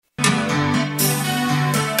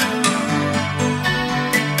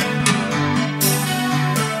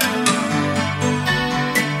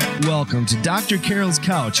welcome to Dr. Carol's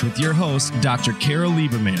Couch with your host, Dr. Carol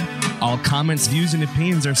Lieberman. All comments, views, and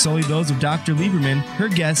opinions are solely those of Dr. Lieberman, her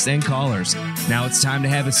guests, and callers. Now it's time to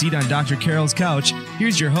have a seat on Dr. Carol's Couch.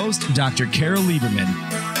 Here's your host, Dr. Carol Lieberman.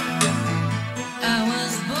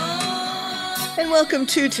 And welcome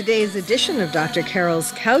to today's edition of Dr.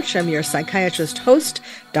 Carol's Couch. I'm your psychiatrist host,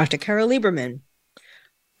 Dr. Carol Lieberman.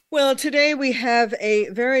 Well, today we have a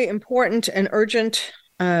very important and urgent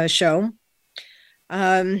show.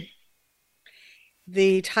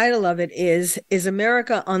 The title of it is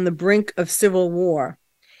America on the Brink of Civil War?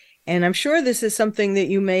 And I'm sure this is something that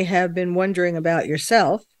you may have been wondering about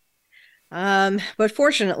yourself. But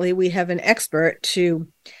fortunately, we have an expert to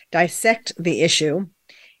dissect the issue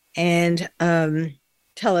and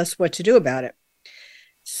tell us what to do about it.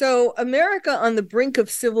 So, America on the brink of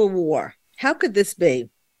civil war. How could this be?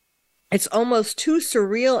 It's almost too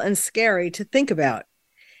surreal and scary to think about.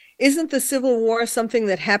 Isn't the Civil War something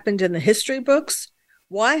that happened in the history books?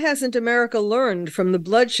 Why hasn't America learned from the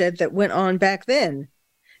bloodshed that went on back then?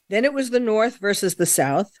 Then it was the North versus the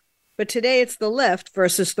South, but today it's the left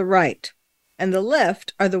versus the right. And the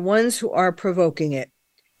left are the ones who are provoking it.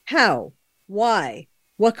 How? Why?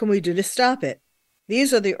 What can we do to stop it?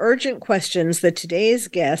 These are the urgent questions that today's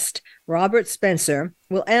guest, Robert Spencer,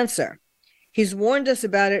 will answer. He's warned us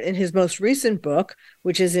about it in his most recent book,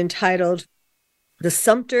 which is entitled The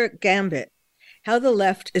Sumter Gambit, How the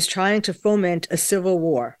Left is Trying to Foment a Civil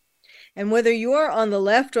War. And whether you're on the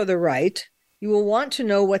left or the right, you will want to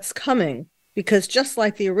know what's coming, because just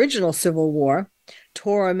like the original Civil War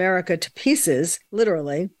tore America to pieces,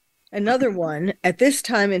 literally, another one at this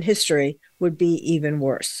time in history would be even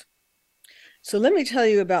worse. So let me tell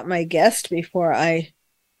you about my guest before I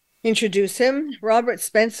introduce him. Robert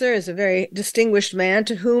Spencer is a very distinguished man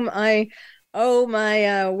to whom I owe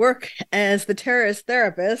my work as the terrorist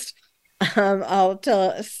therapist. I'll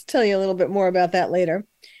tell you a little bit more about that later.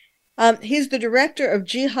 He's the director of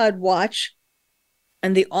Jihad Watch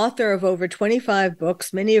and the author of over 25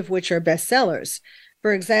 books, many of which are bestsellers.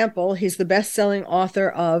 For example, he's the best-selling author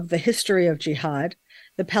of The History of Jihad,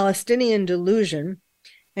 The Palestinian Delusion,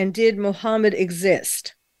 and Did Muhammad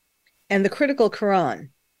Exist? And The Critical Quran.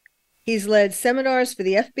 He's led seminars for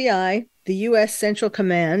the FBI, the U.S. Central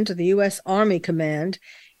Command, the U.S. Army Command,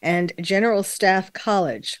 and General Staff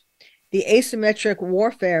College, the Asymmetric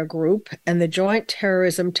Warfare Group, and the Joint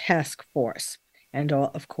Terrorism Task Force. And,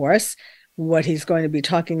 of course, what he's going to be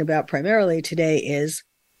talking about primarily today is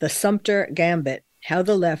the Sumter Gambit, how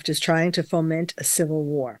the left is trying to foment a civil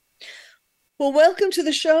war. Well, welcome to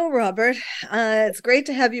the show, Robert. It's great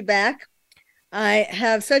to have you back. I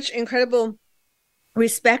have such incredible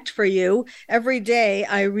respect for you. Every day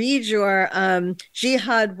I read your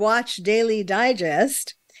Jihad Watch Daily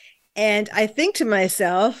Digest, and I think to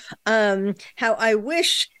myself, how I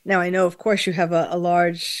wish, now I know, of course, you have a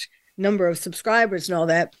large number of subscribers and all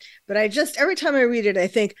that, but every time I read it, I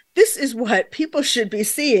think this is what people should be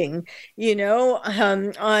seeing, on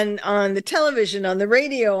the television, on the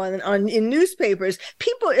radio, in newspapers.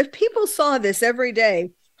 If people saw this every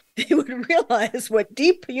day, they would realize what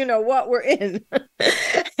what we're in.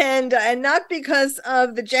 and not because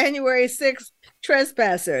of the January 6th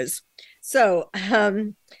trespassers. So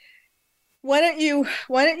why don't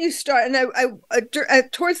you start? And I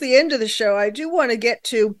towards the end of the show, I do want to get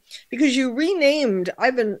to, because you renamed,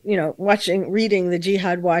 I've been, reading the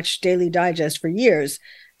Jihad Watch Daily Digest for years.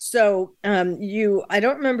 So I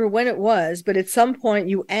don't remember when it was, but at some point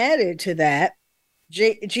you added to that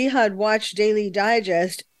Jihad Watch Daily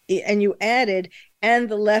Digest, and you added "and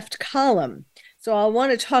the left column." So I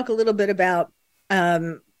want to talk a little bit about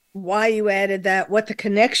why you added that, what the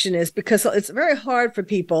connection is, because it's very hard for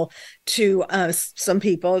people to, a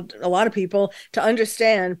lot of people, to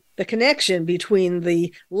understand the connection between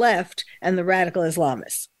the left and the radical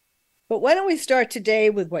Islamists. But why don't we start today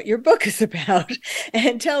with what your book is about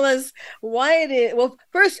and tell us why it is. Well,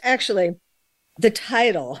 first, actually, the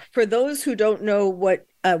title, for those who don't know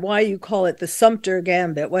why you call it the Sumter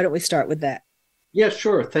Gambit, why don't we start with that? Yeah,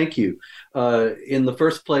 sure. Thank you. In the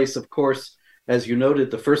first place, of course, as you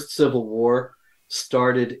noted, the first Civil War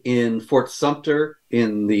started in Fort Sumter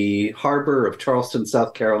in the harbor of Charleston,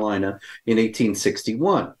 South Carolina in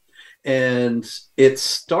 1861. And it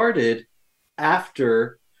started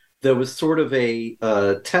after there was sort of a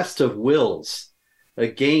test of wills, a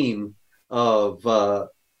game of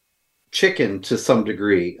chicken to some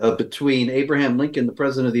degree between Abraham Lincoln, the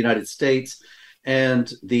President of the United States,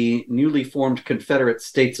 and the newly formed Confederate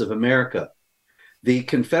States of America. The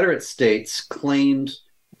Confederate States claimed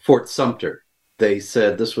Fort Sumter. They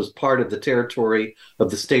said this was part of the territory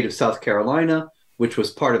of the state of South Carolina, which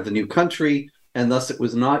was part of the new country, and thus it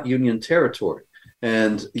was not Union territory.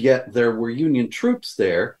 And yet there were Union troops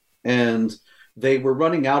there, and they were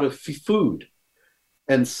running out of food.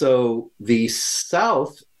 And so the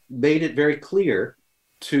South made it very clear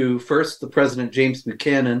to first the President James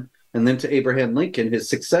Buchanan and then to Abraham Lincoln, his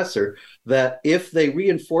successor, that if they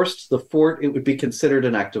reinforced the fort, it would be considered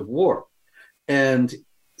an act of war. And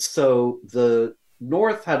so the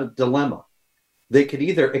North had a dilemma. They could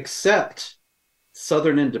either accept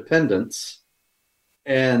Southern independence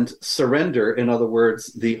and surrender, in other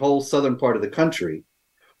words, the whole southern part of the country,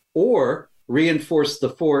 or reinforce the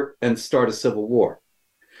fort and start a civil war.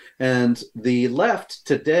 And the left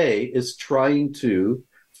today is trying to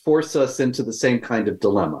force us into the same kind of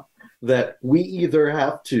dilemma, that we either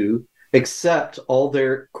have to accept all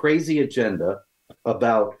their crazy agenda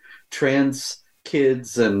about trans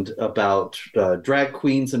kids and about drag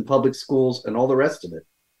queens in public schools and all the rest of it,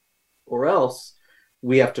 or else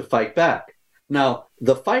we have to fight back. Now,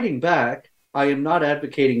 the fighting back, I am not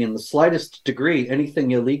advocating in the slightest degree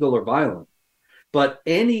anything illegal or violent, but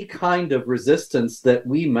any kind of resistance that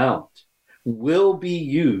we mount will be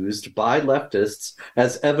used by leftists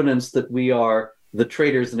as evidence that we are the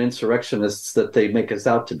traitors and insurrectionists that they make us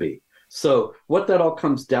out to be. So what that all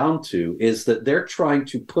comes down to is that they're trying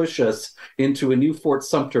to push us into a new Fort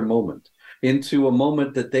Sumter moment, into a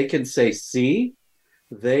moment that they can say, see,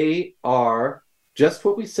 they are just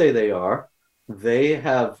what we say they are. They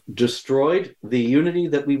have destroyed the unity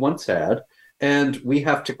that we once had, and we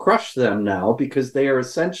have to crush them now because they are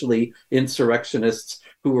essentially insurrectionists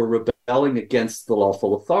who are rebelling against the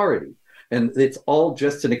lawful authority. And it's all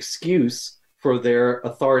just an excuse for their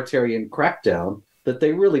authoritarian crackdown that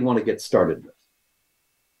they really want to get started with.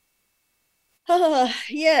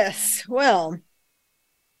 Yes. Well,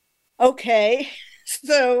 okay.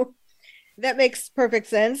 So that makes perfect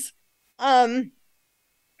sense.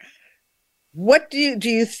 What do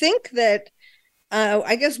you think that,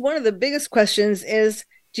 I guess one of the biggest questions is,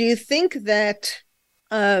 do you think that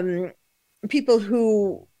people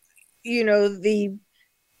who, the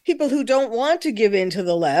people who don't want to give in to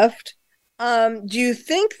the left, do you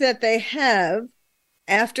think that they have,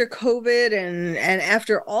 after COVID and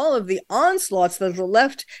after all of the onslaughts that the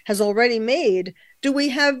left has already made, do we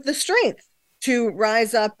have the strength to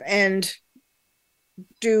rise up and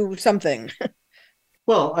do something?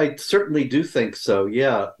 Well, I certainly do think so.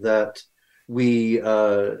 Yeah, that we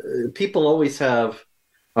people always have,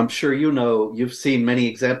 I'm sure you've seen many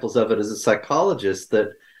examples of it as a psychologist, that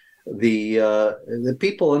the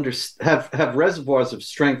people have reservoirs of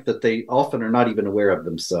strength that they often are not even aware of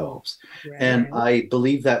themselves. Right. And I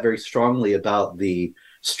believe that very strongly about the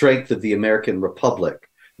strength of the American Republic,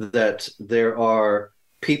 that there are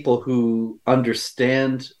people who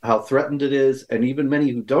understand how threatened it is, and even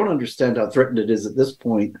many who don't understand how threatened it is at this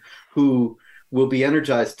point, who will be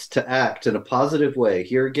energized to act in a positive way,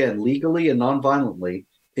 here again, legally and nonviolently,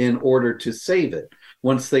 in order to save it,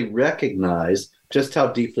 once they recognize just how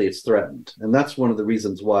deeply it's threatened. And that's one of the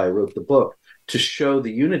reasons why I wrote the book, to show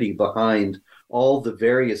the unity behind all the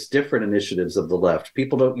various different initiatives of the left.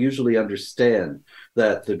 People don't usually understand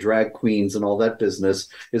that the drag queens and all that business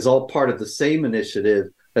is all part of the same initiative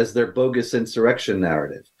as their bogus insurrection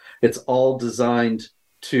narrative. It's all designed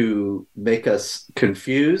to make us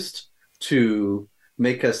confused, to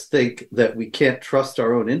make us think that we can't trust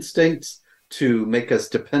our own instincts, to make us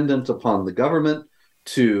dependent upon the government,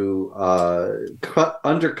 to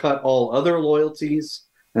undercut all other loyalties,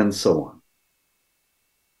 and so on.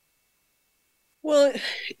 Well,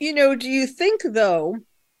 do you think, though,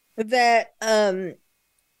 that,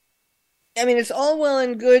 it's all well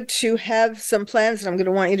and good to have some plans, and I'm going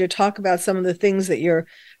to want you to talk about some of the things that you're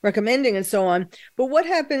recommending and so on, but what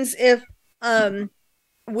happens if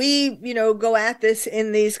we, go at this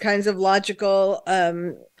in these kinds of logical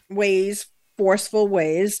ways, forceful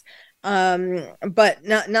ways, but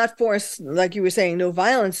not force, like you were saying, no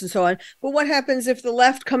violence and so on. But what happens if the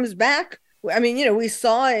left comes back? We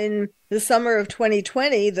saw in the summer of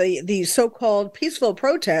 2020 the so-called peaceful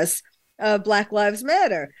protests of Black Lives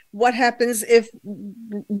Matter. What happens if,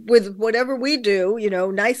 with whatever we do,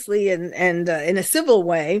 nicely and in a civil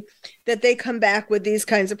way, that they come back with these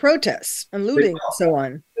kinds of protests and looting and so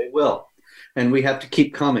on? They will. And we have to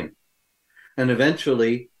keep coming. And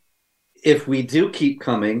eventually, if we do keep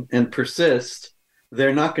coming and persist,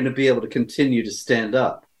 they're not going to be able to continue to stand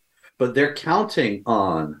up. But they're counting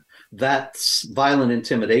on that violent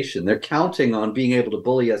intimidation. They're counting on being able to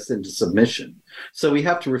bully us into submission. So we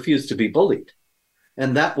have to refuse to be bullied.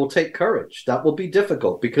 And that will take courage. That will be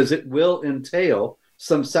difficult because it will entail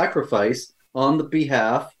some sacrifice on the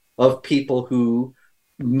behalf of people who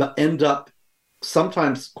end up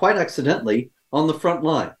sometimes quite accidentally on the front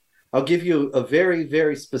line. I'll give you a very,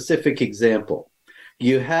 very specific example.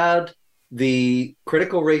 You had the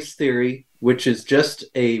critical race theory, which is just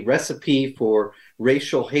a recipe for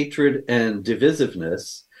racial hatred and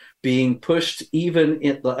divisiveness, being pushed even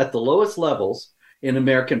at the lowest levels in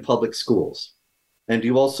American public schools. And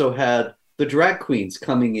you also had the drag queens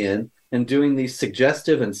coming in and doing these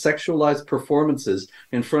suggestive and sexualized performances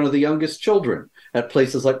in front of the youngest children at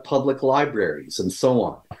places like public libraries and so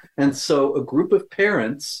on. And so a group of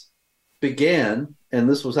parents began, and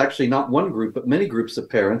this was actually not one group, but many groups of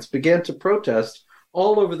parents began to protest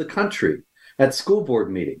all over the country at school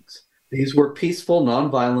board meetings. These were peaceful,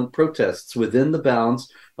 nonviolent protests within the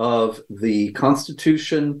bounds of the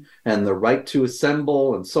Constitution and the right to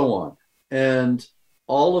assemble and so on. And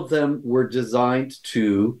all of them were designed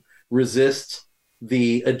to resist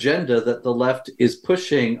the agenda that the left is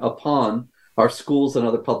pushing upon our schools and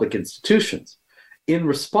other public institutions. In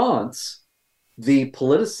response, the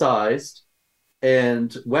politicized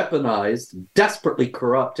and weaponized, desperately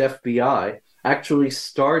corrupt FBI actually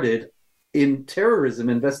started in terrorism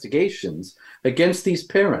investigations against these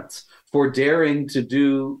parents for daring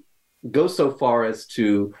to go so far as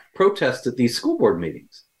to protest at these school board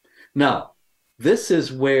meetings. Now, this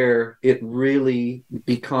is where it really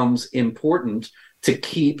becomes important to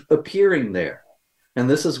keep appearing there. And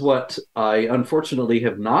this is what I unfortunately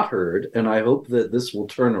have not heard, and I hope that this will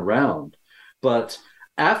turn around. But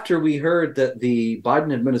after we heard that the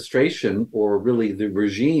Biden administration, or really the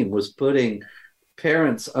regime, was putting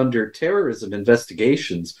parents under terrorism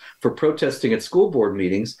investigations for protesting at school board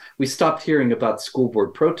meetings, we stopped hearing about school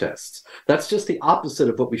board protests. That's just the opposite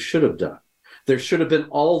of what we should have done. There should have been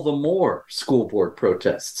all the more school board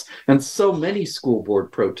protests, and so many school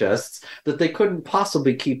board protests that they couldn't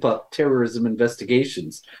possibly keep up terrorism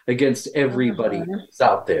investigations against everybody who's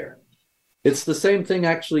out there. It's the same thing,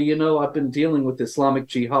 actually. You know, I've been dealing with Islamic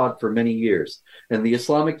Jihad for many years, and the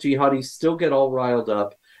Islamic Jihadis still get all riled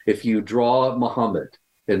up if you draw Muhammad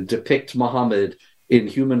and depict Muhammad in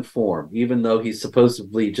human form, even though he's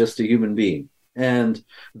supposedly just a human being. And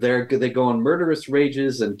they go on murderous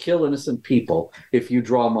rages and kill innocent people if you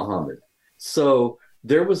draw Muhammad. So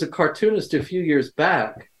there was a cartoonist a few years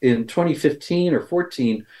back in 2015 or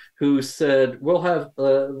 14 who said, we'll have,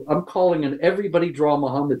 I'm calling an Everybody Draw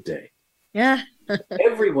Muhammad Day. Yeah.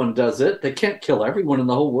 Everyone does it. They can't kill everyone in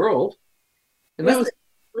the whole world. And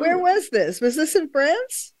where was this? Was this in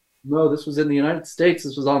France? No, this was in the United States.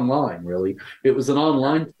 This was online, really. It was an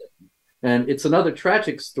online thing. And it's another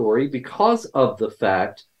tragic story because of the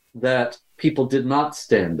fact that people did not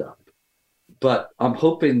stand up. But I'm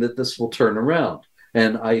hoping that this will turn around.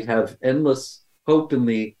 And I have endless hope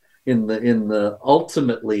ultimately in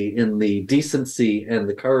the decency and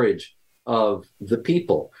the courage of the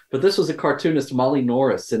people. But this was a cartoonist, Molly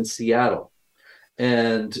Norris, in Seattle.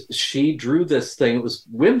 And she drew this thing. It was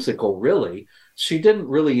whimsical, really. She didn't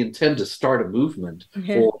really intend to start a movement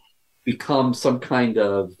or become some kind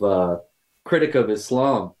of critic of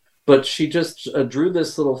Islam. But she just drew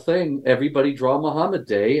this little thing, Everybody Draw Muhammad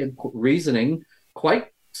Day, and reasoning quite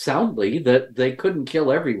soundly that they couldn't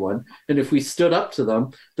kill everyone. And if we stood up to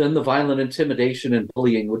them, then the violent intimidation and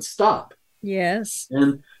bullying would stop. Yes.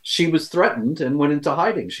 And she was threatened and went into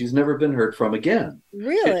hiding. She's never been heard from again.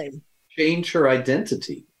 Really? She changed her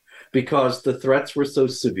identity because the threats were so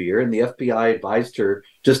severe, and the FBI advised her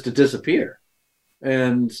just to disappear.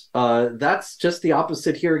 And that's just the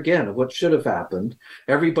opposite here again of what should have happened.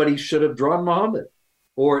 Everybody should have drawn Muhammad,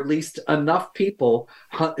 or at least enough people.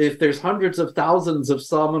 If there's hundreds of thousands of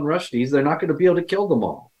Salman Rushdies, they're not going to be able to kill them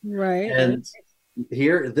all. Right. And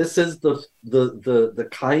here, this is the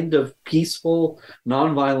kind of peaceful,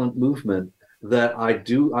 nonviolent movement that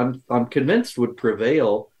I'm convinced would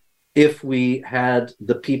prevail if we had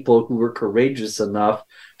the people who were courageous enough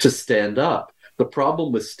to stand up. The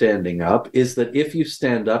problem with standing up is that if you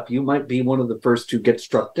stand up, you might be one of the first to get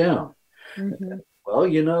struck down. Mm-hmm. Well,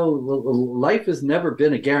 you know, life has never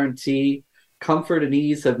been a guarantee. Comfort and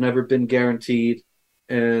ease have never been guaranteed.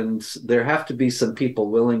 And there have to be some people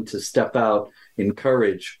willing to step out in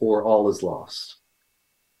courage, or all is lost.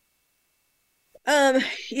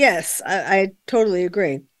 Yes, I totally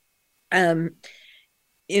agree.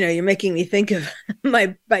 You know, you're making me think of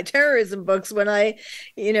my terrorism books when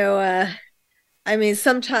I mean,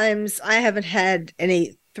 sometimes I haven't had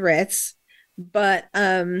any threats, but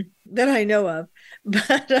that I know of,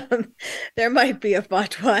 but there might be a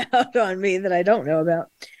fatwa out on me that I don't know about.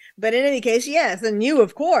 But in any case, yes, and you,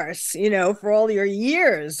 of course, you know, for all your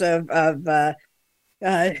years of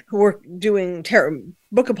work doing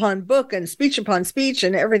book upon book and speech upon speech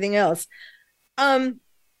and everything else,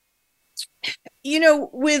 you know,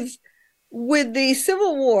 with with the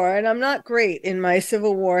Civil War, and I'm not great in my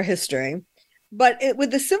Civil War history, but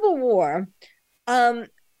with the Civil War, I'm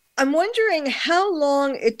wondering how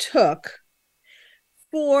long it took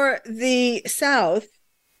for the South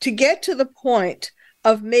to get to the point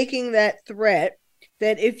of making that threat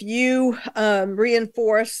that if you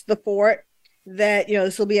reinforce the fort, that, you know,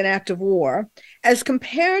 this will be an act of war, as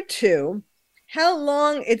compared to how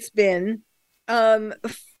long it's been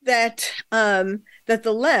that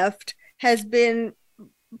the left has been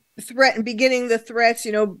beginning the threats,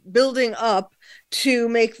 you know, building up to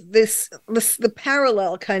make this the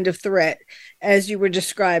parallel kind of threat, as you were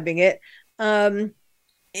describing it,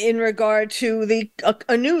 in regard to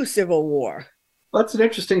a new civil war. That's an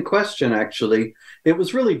interesting question, actually. It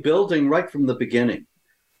was really building right from the beginning.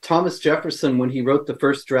 Thomas Jefferson, when he wrote the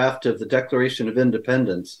first draft of the Declaration of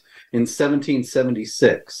Independence in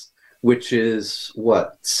 1776, which is,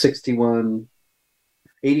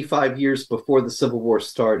 85 years before the Civil War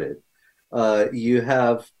started, you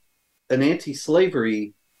have an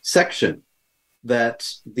anti-slavery section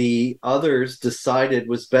that the others decided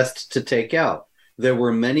was best to take out. There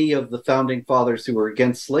were many of the founding fathers who were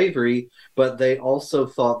against slavery, but they also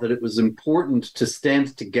thought that it was important to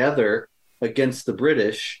stand together against the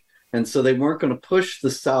British, and so they weren't going to push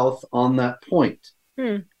the South on that point.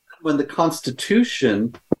 When the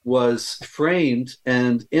Constitution was framed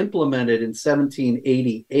and implemented in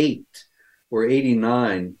 1788 or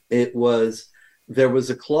 89, there was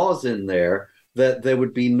a clause in there that there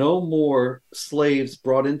would be no more slaves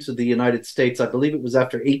brought into the United States. I believe it was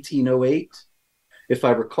after 1808, if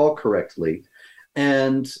I recall correctly.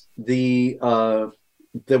 And there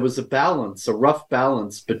was a rough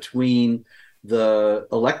balance between the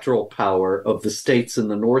electoral power of the states in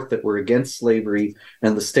the North that were against slavery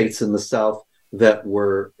and the states in the South that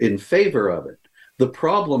were in favor of it. The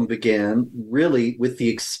problem began really with the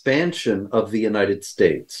expansion of the United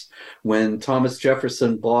States. When Thomas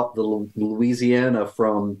Jefferson bought the Louisiana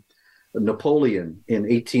from Napoleon in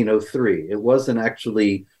 1803, it wasn't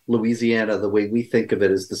actually Louisiana the way we think of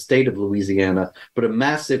it as the state of Louisiana, but a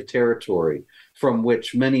massive territory from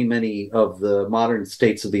which many, many of the modern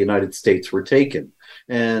states of the United States were taken.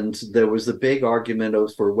 And there was a big argument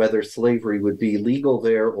over whether slavery would be legal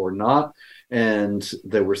there or not. And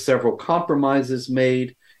there were several compromises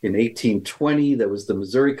made. In 1820, there was the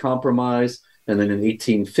Missouri Compromise. And then in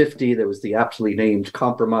 1850, there was the aptly named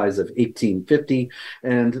Compromise of 1850.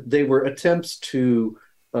 And they were attempts to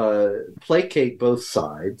placate both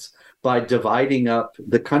sides by dividing up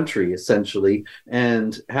the country, essentially,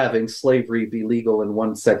 and having slavery be legal in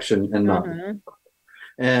one section and not.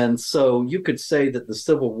 And so you could say that the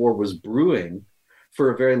Civil War was brewing for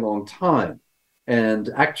a very long time. And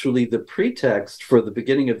actually, the pretext for the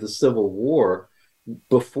beginning of the Civil War,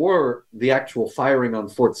 before the actual firing on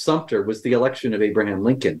Fort Sumter, was the election of Abraham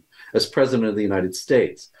Lincoln as president of the United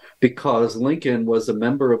States, because Lincoln was a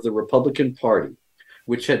member of the Republican Party,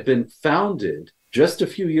 which had been founded just a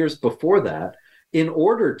few years before that in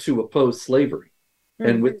order to oppose slavery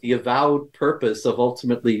and with the avowed purpose of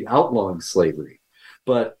ultimately outlawing slavery.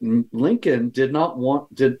 But Lincoln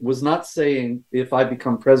was not saying, if I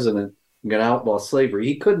become president, I'm going to outlaw slavery.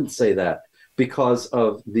 He couldn't say that because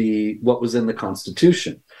of what was in the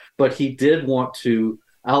Constitution. But he did want to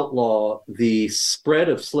outlaw the spread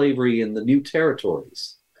of slavery in the new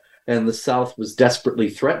territories. And the South was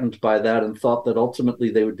desperately threatened by that and thought that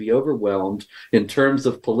ultimately they would be overwhelmed in terms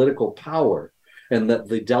of political power, and that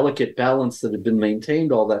the delicate balance that had been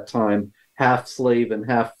maintained all that time, half slave and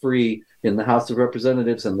half free, in the House of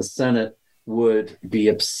Representatives and the Senate would be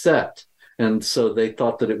upset. And so they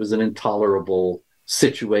thought that it was an intolerable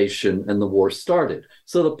situation, and the war started.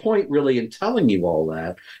 So the point really in telling you all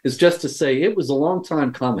that is just to say it was a long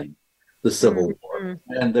time coming, the Civil War.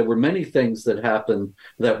 And there were many things that happened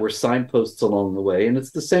that were signposts along the way. And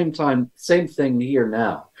it's the same thing here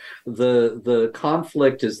now. The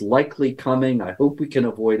conflict is likely coming. I hope we can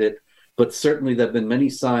avoid it. But certainly there have been many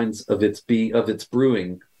signs of its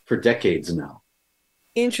brewing for decades now.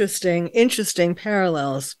 Interesting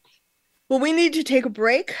parallels. Well, we need to take a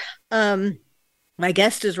break. My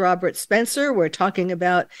guest is Robert Spencer. We're talking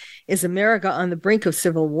about, is America on the brink of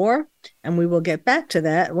civil war? And we will get back to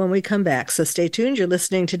that when we come back. So stay tuned. You're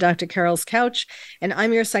listening to Dr. Carol's Couch, and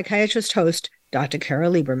I'm your psychiatrist host, Dr.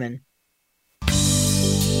 Carol Lieberman.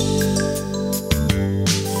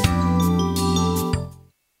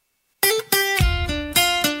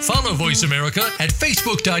 Follow Voice America at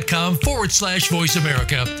facebook.com/Voice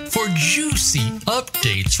America for juicy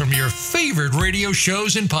updates from your favorite radio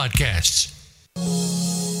shows and podcasts.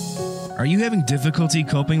 Are you having difficulty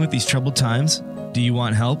coping with these troubled times? Do you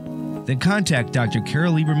want help? then contact Dr.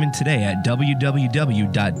 Carol Lieberman today at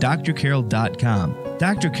www.drcarol.com.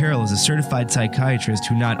 Dr. Carol is a certified psychiatrist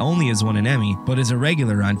who not only has won an Emmy, but is a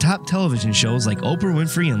regular on top television shows like Oprah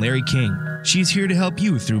Winfrey and Larry King. She's here to help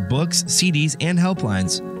you through books, CDs, and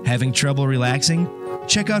helplines. Having trouble relaxing?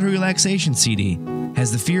 Check out her relaxation CD.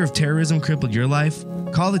 Has the fear of terrorism crippled your life?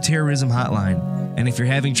 Call the terrorism hotline. And if you're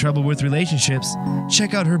having trouble with relationships,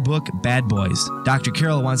 check out her book, Bad Boys. Dr.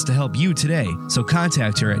 Carol wants to help you today, so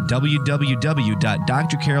contact her at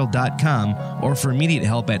www.drcarol.com or for immediate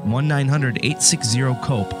help at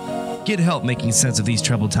 1-900-860-COPE. Get help making sense of these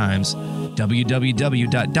troubled times.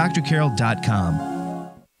 www.drcarol.com.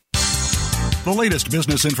 The latest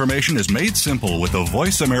business information is made simple with the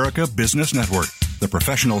Voice America Business Network. The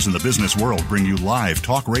professionals in the business world bring you live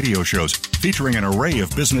talk radio shows featuring an array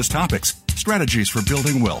of business topics, strategies for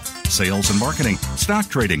building wealth, sales and marketing, stock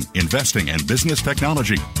trading, investing, and business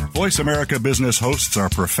technology. Voice America Business hosts are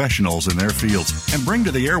professionals in their fields and bring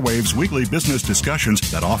to the airwaves weekly business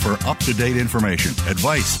discussions that offer up-to-date information,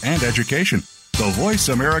 advice, and education. The Voice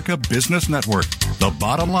America Business Network, the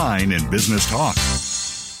bottom line in business talk.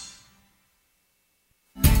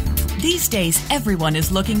 These days, everyone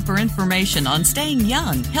is looking for information on staying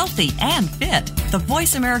young, healthy, and fit. The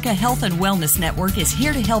Voice America Health and Wellness Network is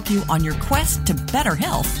here to help you on your quest to better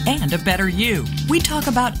health and a better you. We talk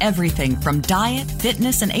about everything from diet,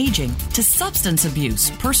 fitness, and aging to substance abuse,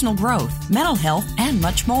 personal growth, mental health, and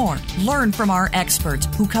much more. Learn from our experts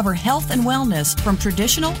who cover health and wellness from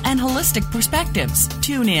traditional and holistic perspectives.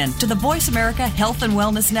 Tune in to the Voice America Health and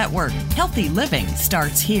Wellness Network. Healthy living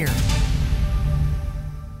starts here.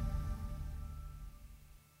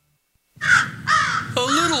 A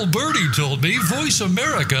little birdie told me Voice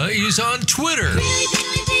America is on Twitter.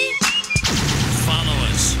 Follow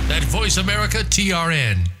us at Voice America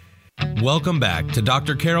TRN. Welcome back to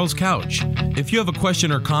Dr. Carol's Couch. If you have a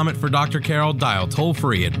question or comment for Dr. Carol, dial toll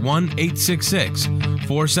free at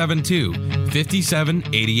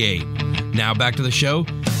 1-866-472-5788. Now back to the show.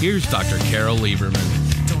 Here's Dr. Carol Lieberman.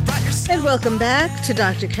 And welcome back to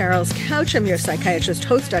Dr. Carol's Couch. I'm your psychiatrist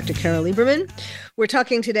host, Dr. Carol Lieberman. We're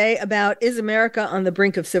talking today about, is America on the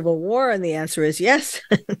brink of civil war? And the answer is yes.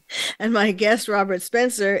 And my guest, Robert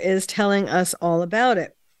Spencer, is telling us all about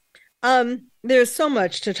it. There's so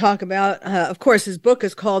much to talk about. Of course, his book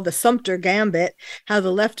is called The Sumter Gambit, How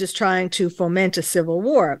the Left is Trying to Foment a Civil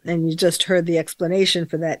War. And you just heard the explanation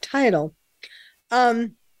for that title.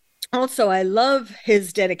 Also, I love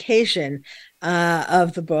his dedication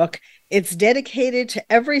of the book. It's dedicated to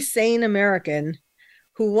every sane American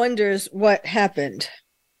who wonders what happened.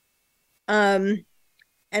 And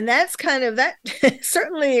that's kind of, that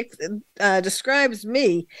certainly describes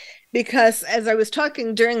me, because as I was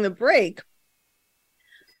talking during the break,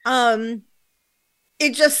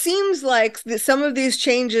 it just seems like some of these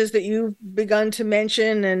changes that you've begun to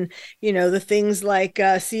mention, and, you know, the things like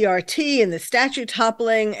CRT and the statue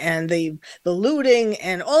toppling and the looting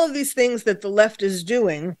and all of these things that the left is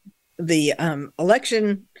doing, the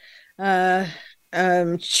election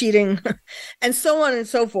cheating and so on and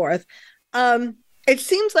so forth. It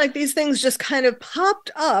seems like these things just kind of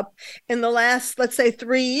popped up in the last, let's say,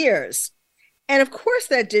 3 years. And of course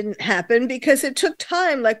that didn't happen because it took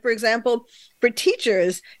time, like, for example, for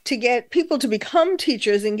teachers to get people to become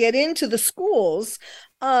teachers and get into the schools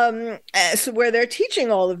where they're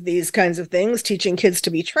teaching all of these kinds of things, teaching kids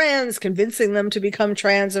to be trans, convincing them to become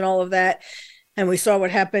trans and all of that. And we saw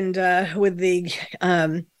what happened with the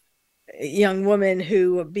young woman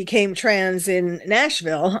who became trans in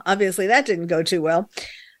Nashville. Obviously, that didn't go too well.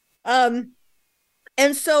 And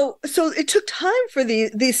so it took time for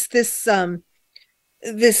this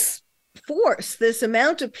force, this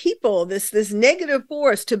amount of people, this negative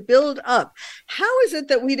force to build up. How is it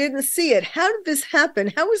that we didn't see it? How did this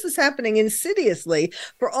happen? How is this happening insidiously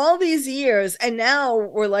for all these years? And now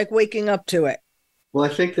we're like waking up to it. Well,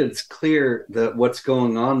 I think that it's clear that what's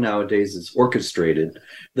going on nowadays is orchestrated,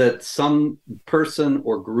 that some person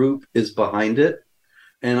or group is behind it.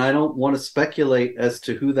 And I don't want to speculate as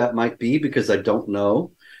to who that might be because I don't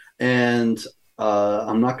know. And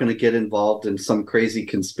I'm not going to get involved in some crazy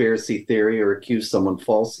conspiracy theory or accuse someone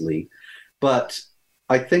falsely. But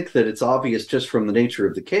I think that it's obvious just from the nature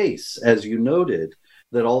of the case, as you noted,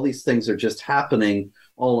 that all these things are just happening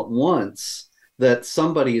all at once, that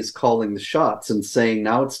somebody is calling the shots and saying,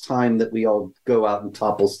 now it's time that we all go out and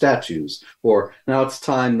topple statues, or now it's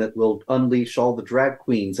time that we'll unleash all the drag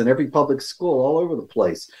queens in every public school all over the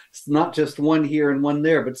place. It's not just one here and one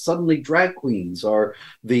there, but suddenly drag queens are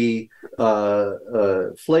the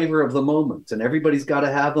flavor of the moment, and everybody's got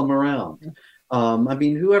to have them around. I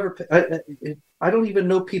mean, I don't even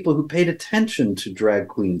know people who paid attention to drag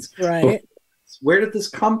queens. Right. Where did this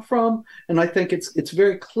come from? And I think it's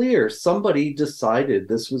very clear somebody decided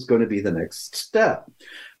this was going to be the next step.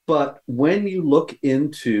 But when you look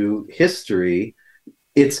into history,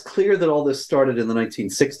 it's clear that all this started in the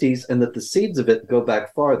 1960s and that the seeds of it go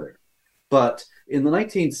back farther. But in the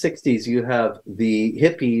 1960s, you have the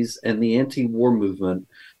hippies and the anti-war movement,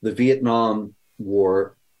 the Vietnam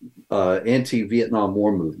War, anti-Vietnam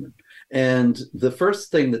War movement. And the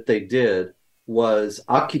first thing that they did was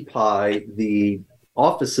occupy the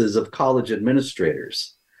offices of college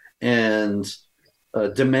administrators and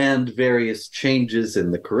demand various changes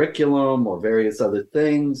in the curriculum or various other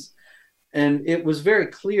things. And it was very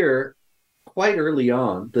clear quite early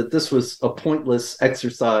on that this was a pointless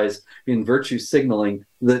exercise in virtue signaling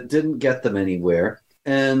that didn't get them anywhere.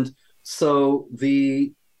 And so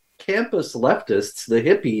the campus leftists, the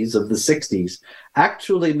hippies of the 60s,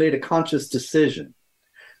 actually made a conscious decision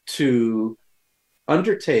to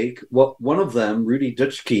undertake what one of them, Rudy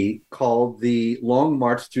Dutschke, called the Long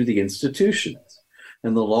March Through the Institutions.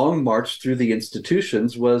 And the Long March Through the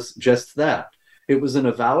Institutions was just that. It was an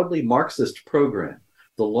avowedly Marxist program.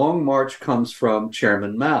 The Long March comes from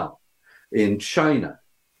Chairman Mao in China,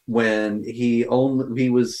 when he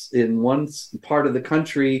was in one part of the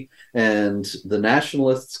country and the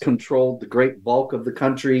nationalists controlled the great bulk of the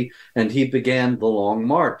country, and he began the Long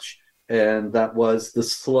March. And that was the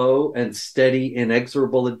slow and steady,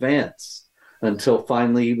 inexorable advance until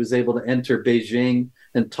finally he was able to enter Beijing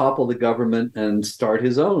and topple the government and start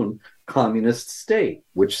his own communist state,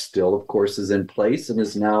 which still, of course, is in place and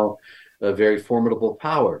is now a very formidable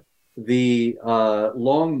power. The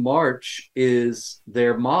Long March is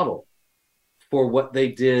their model for what they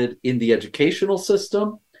did in the educational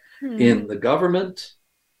system, in the government,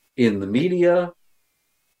 in the media,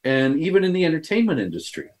 and even in the entertainment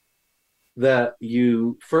industry. That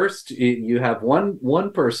you have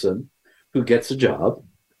one person who gets a job,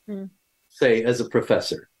 say as a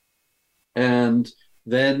professor, and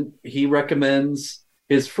then he recommends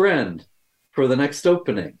his friend for the next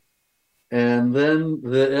opening. And then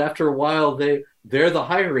after a while, they're the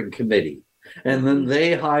hiring committee. And then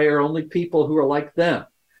they hire only people who are like them.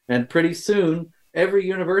 And pretty soon, every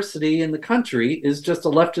university in the country is just a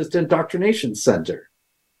leftist indoctrination center.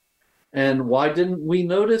 And why didn't we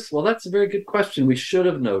notice? Well, that's a very good question. We should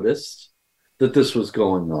have noticed that this was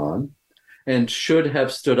going on and should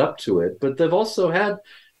have stood up to it. But they've also had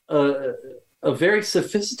a very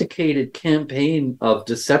sophisticated campaign of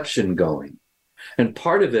deception going. And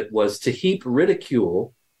part of it was to heap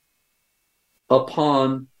ridicule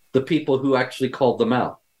upon the people who actually called them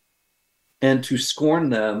out and to scorn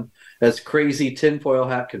them as crazy tinfoil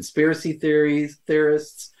hat conspiracy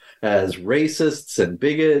theorists, as racists and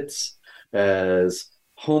bigots, as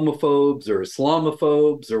homophobes or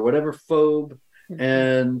Islamophobes or whatever phobe,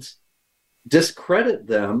 and discredit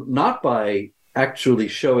them, not by actually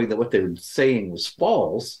showing that what they were saying was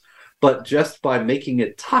false, but just by making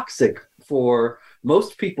it toxic for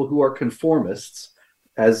most people who are conformists.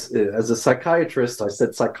 As a psychiatrist, I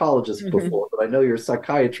said psychologist before, but I know you're a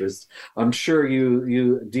psychiatrist. I'm sure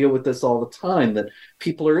you deal with this all the time, that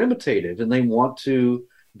people are imitated and they want to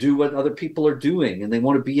do what other people are doing, and they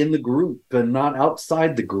want to be in the group and not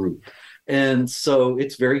outside the group. And so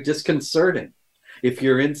it's very disconcerting if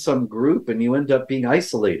you're in some group and you end up being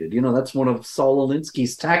isolated. You know, that's one of Saul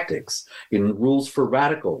Alinsky's tactics in Rules for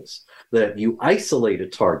Radicals, that you isolate a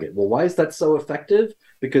target. Well, why is that so effective?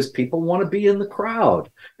 Because people want to be in the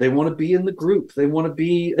crowd. They want to be in the group. They want to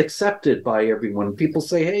be accepted by everyone. People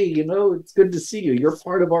say, hey, you know, it's good to see you. You're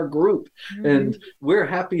part of our group. And we're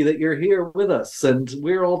happy that you're here with us. And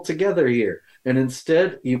we're all together here. And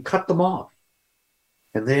instead, you cut them off.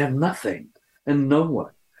 And they have nothing and no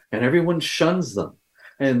one. And everyone shuns them.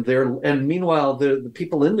 And meanwhile, the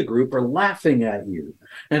people in the group are laughing at you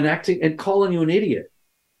and acting and calling you an idiot.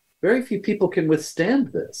 Very few people can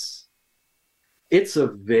withstand this. It's a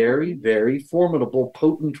very, very formidable,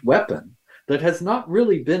 potent weapon that has not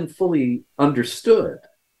really been fully understood.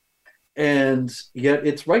 And yet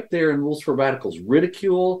it's right there in Rules for Radicals.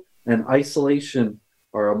 Ridicule and isolation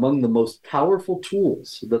are among the most powerful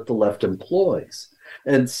tools that the left employs.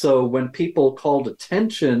 And so when people called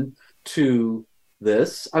attention to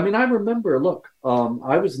this, I mean, I remember, look,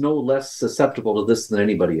 I was no less susceptible to this than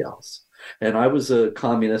anybody else. And I was a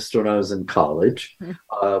communist when I was in college,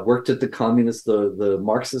 worked at the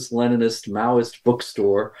Marxist-Leninist Maoist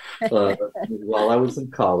bookstore while I was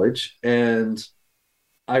in college. And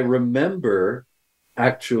I remember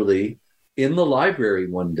actually in the library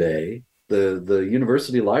one day, the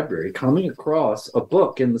university library, coming across a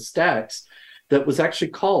book in the stacks that was actually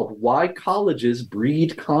called Why Colleges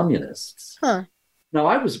Breed Communists. Huh. Now,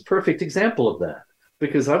 I was a perfect example of that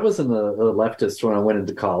because I wasn't a leftist when I went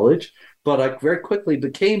into college, but I very quickly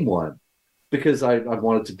became one because I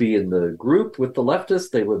wanted to be in the group with the leftists.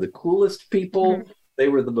 They were the coolest people. Mm-hmm. They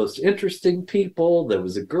were the most interesting people. There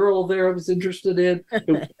was a girl there I was interested in.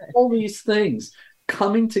 All these things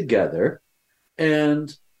coming together.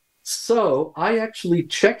 And so I actually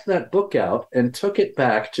checked that book out and took it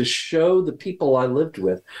back to show the people I lived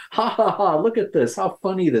with. Ha, ha, ha, look at this, how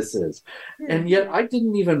funny this is. And yet I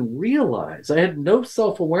didn't even realize, I had no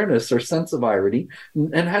self-awareness or sense of irony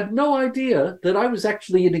and had no idea that I was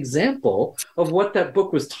actually an example of what that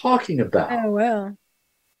book was talking about. Oh, wow.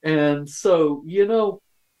 And so,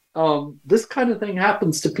 this kind of thing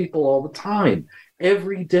happens to people all the time,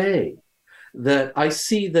 every day. That I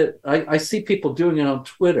see people doing it on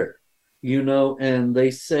Twitter, and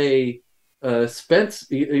they say, Spence,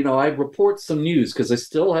 I report some news because I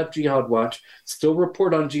still have Jihad Watch, still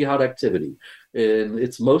report on jihad activity. And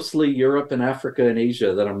it's mostly Europe and Africa and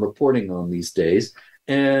Asia that I'm reporting on these days.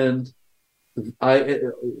 And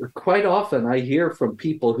quite often I hear from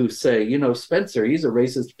people who say, Spencer, he's a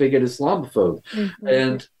racist, bigot, Islamophobe. Mm-hmm.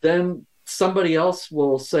 And then somebody else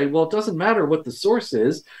will say, well, it doesn't matter what the source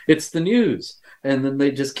is, it's the news. And then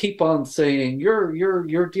they just keep on saying,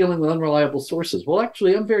 you're dealing with unreliable sources. Well,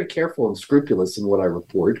 actually, I'm very careful and scrupulous in what I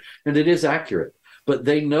report, and it is accurate. But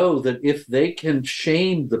they know that if they can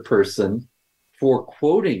shame the person for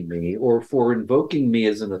quoting me or for invoking me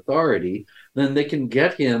as an authority, then they can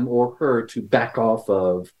get him or her to back off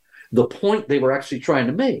of the point they were actually trying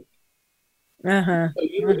to make. So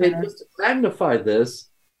they just magnify this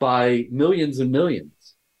by millions and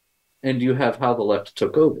millions, and you have how the left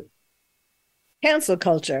took over. Cancel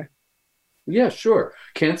culture. Yeah, sure.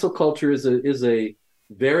 Cancel culture is a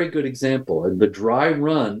very good example, and the dry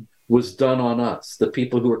run was done on us, the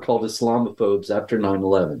people who were called Islamophobes after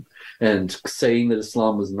 9/11, and saying that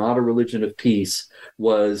Islam was not a religion of peace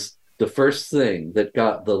was the first thing that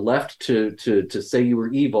got the left to say you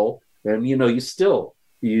were evil. And you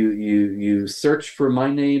search for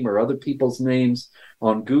my name or other people's names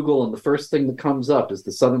on Google, and the first thing that comes up is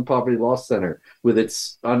the Southern Poverty Law Center with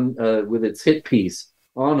its hit piece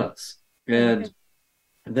on us. And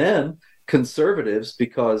then conservatives,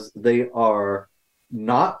 because they are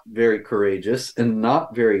not very courageous and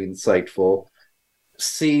not very insightful,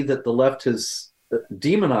 see that the left has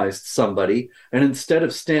demonized somebody, and instead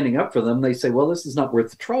of standing up for them, they say, well, this is not worth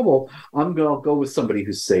the trouble. I'm going to go with somebody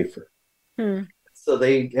who's safer. So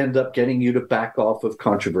they end up getting you to back off of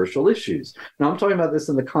controversial issues. Now, I'm talking about this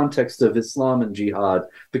in the context of Islam and jihad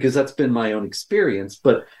because that's been my own experience.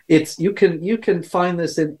 But you can find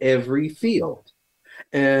this in every field.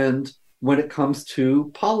 And when it comes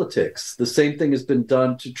to politics, the same thing has been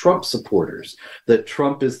done to Trump supporters. That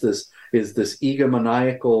Trump is this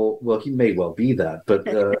egomaniacal. Well, he may well be that, but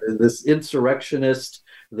this insurrectionist,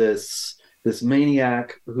 this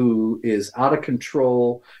maniac who is out of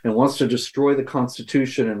control and wants to destroy the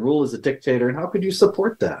Constitution and rule as a dictator. And how could you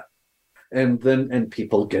support that? And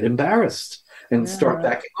people get embarrassed and start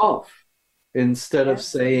backing off instead of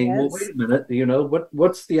saying, well, wait a minute,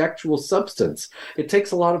 what's the actual substance? It takes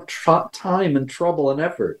a lot of time and trouble and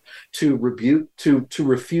effort to refute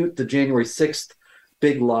the January 6th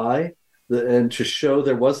big lie and to show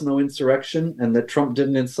there was no insurrection and that Trump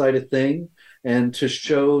didn't incite a thing, and to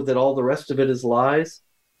show that all the rest of it is lies.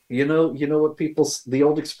 You know what the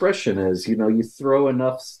old expression is, you throw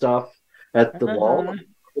enough stuff at the wall,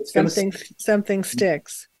 something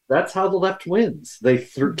sticks. That's how the left wins. They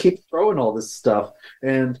keep throwing all this stuff,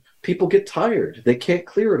 and people get tired. They can't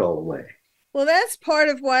clear it all away. Well, that's part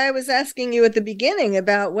of why I was asking you at the beginning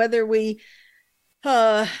about whether we do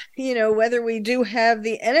have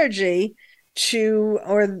the energy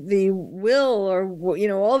or the will, or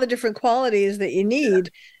all the different qualities that you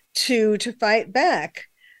need to fight back.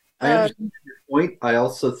 I understand your point. I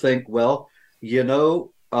also think,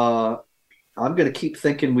 I'm going to keep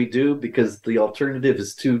thinking we do because the alternative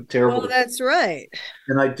is too terrible. Well, that's right.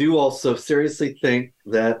 And I do also seriously think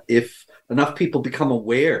that if enough people become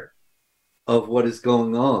aware of what is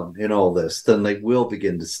going on in all this, then they will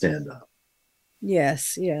begin to stand up.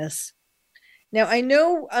 Yes. Now, I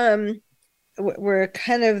know we're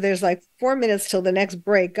there's like 4 minutes till the next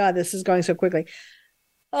break. God, this is going so quickly.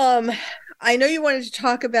 I know you wanted to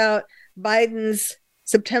talk about Biden's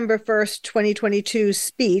September 1st, 2022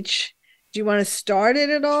 speech. Do you want to start it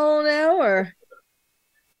at all now, or?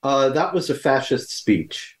 That was a fascist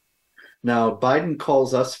speech. Now, Biden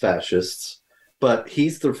calls us fascists, but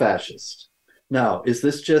he's the fascist. Now, is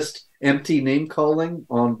this just empty name calling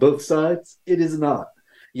on both sides? It is not.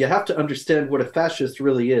 you have to understand what a fascist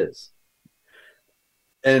really is.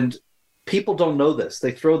 And people don't know this.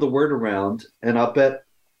 They throw the word around, and I'll bet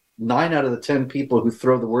 9 out of the 10 people who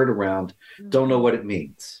throw the word around don't know what it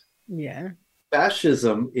means. Yeah.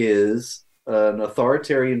 Fascism is an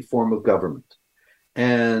authoritarian form of government.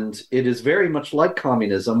 And it is very much like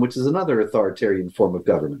communism, which is another authoritarian form of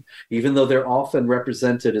government, even though they're often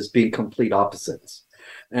represented as being complete opposites.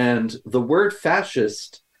 And the word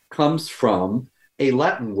fascist comes from a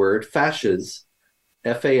Latin word, fasces,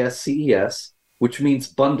 F-A-S-C-E-S, which means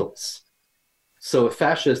bundles. So a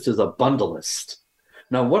fascist is a bundleist.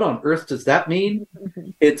 Now, what on earth does that mean?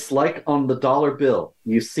 It's like on the dollar bill.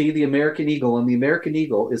 You see the American eagle, and the American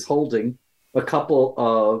eagle is holding a couple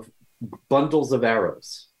of bundles of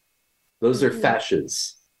arrows. Those are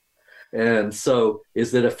fasces. And so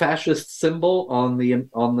is it a fascist symbol on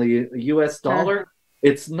the US dollar?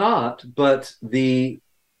 It's not, but the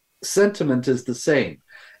sentiment is the same.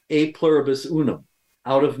 A pluribus unum,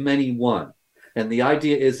 out of many one. And the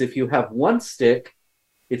idea is if you have one stick,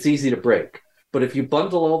 it's easy to break. But if you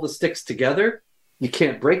bundle all the sticks together, you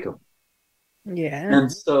can't break them. Yeah.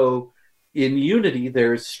 And so in unity,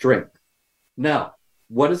 there's strength. Now,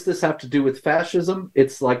 what does this have to do with fascism?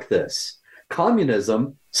 It's like this.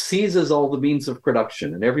 Communism seizes all the means of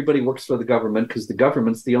production, and everybody works for the government because the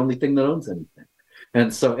government's the only thing that owns anything.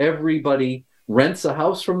 And so everybody rents a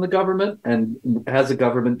house from the government and has a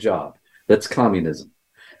government job. That's communism.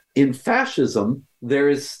 In fascism, there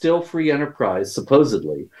is still free enterprise,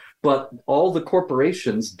 supposedly, but all the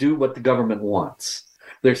corporations do what the government wants.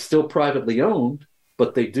 They're still privately owned,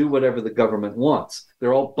 but they do whatever the government wants.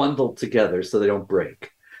 They're all bundled together so they don't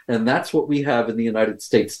break. And that's what we have in the United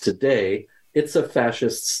States today. It's a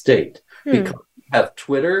fascist state because we have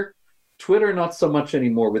Twitter not so much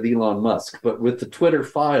anymore with Elon Musk, but with the Twitter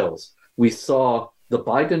files, we saw the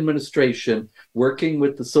Biden administration working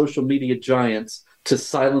with the social media giants to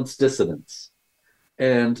silence dissidents.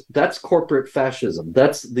 And that's corporate fascism.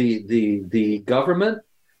 That's the government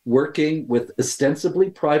working with ostensibly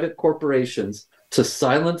private corporations to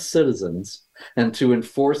silence citizens and to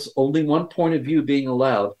enforce only one point of view being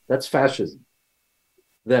allowed. That's fascism.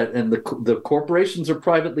 And the corporations are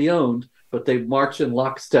privately owned, but they march in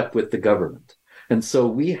lockstep with the government. And so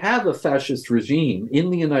we have a fascist regime in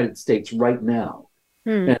the United States right now.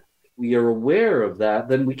 And if we are aware of that,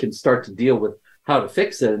 then we can start to deal with how to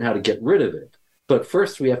fix it and how to get rid of it. But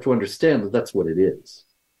first, we have to understand that that's what it is.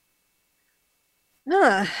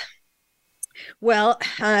 Well,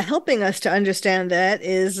 helping us to understand that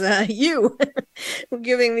is you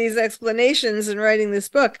giving these explanations and writing this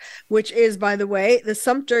book, which is, by the way, The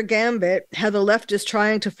Sumter Gambit, How the Left is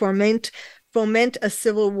Trying to Foment a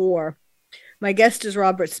Civil War. My guest is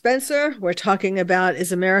Robert Spencer. We're talking about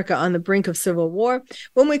Is America on the Brink of Civil War?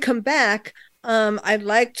 When we come back, I'd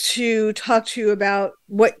like to talk to you about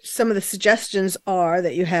what some of the suggestions are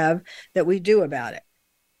that you have that we do about it.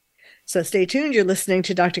 So stay tuned. You're listening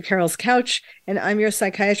to Dr. Carol's Couch, and I'm your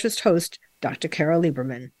psychiatrist host, Dr. Carol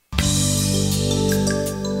Lieberman.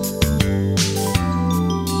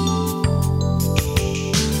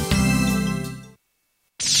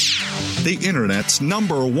 The Internet's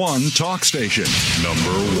 #1 talk station.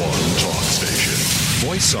 #1 talk station.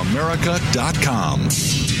 VoiceAmerica.com.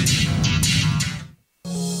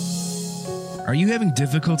 Are you having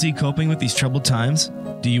difficulty coping with these troubled times?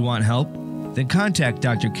 Do you want help? Then contact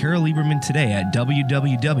Dr. Carol Lieberman today at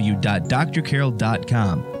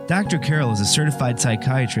www.drcarol.com. Dr. Carol is a certified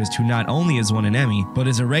psychiatrist who not only has won an Emmy, but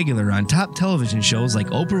is a regular on top television shows like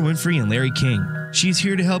Oprah Winfrey and Larry King. She's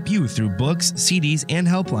here to help you through books, CDs, and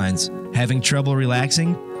helplines. Having trouble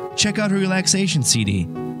relaxing? Check out her relaxation CD.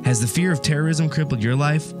 Has the fear of terrorism crippled your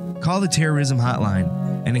life? Call the terrorism hotline.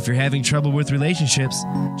 And if you're having trouble with relationships,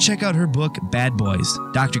 check out her book, Bad Boys.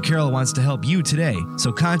 Dr. Carol wants to help you today,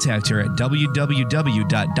 so contact her at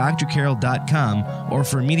www.drcarol.com or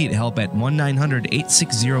for immediate help at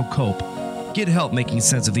 1-900-860-COPE. Get help making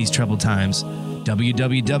sense of these troubled times.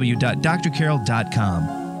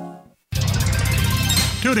 www.drcarol.com.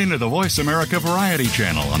 Tune into the Voice America Variety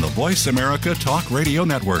channel on the Voice America Talk Radio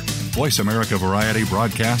Network. Voice America Variety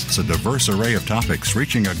broadcasts a diverse array of topics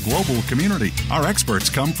reaching a global community. Our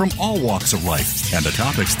experts come from all walks of life, and the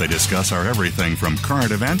topics they discuss are everything from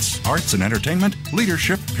current events, arts and entertainment,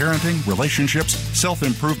 leadership, parenting, relationships,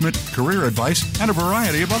 self-improvement, career advice, and a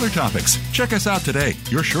variety of other topics. Check us out today.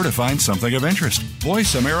 You're sure to find something of interest.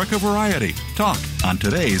 Voice America Variety. Talk on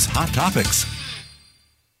today's hot topics.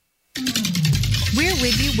 We're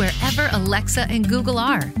with you wherever Alexa and Google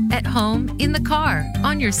are, at home, in the car,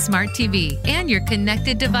 on your smart TV, and your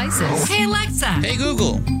connected devices. Hey, Alexa. Hey,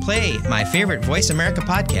 Google, play my favorite Voice America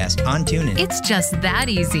podcast on TuneIn. It's just that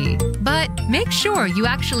easy. But make sure you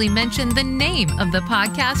actually mention the name of the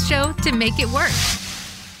podcast show to make it work.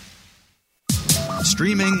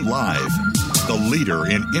 Streaming live, the leader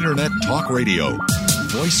in Internet talk radio,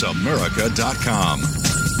 voiceamerica.com.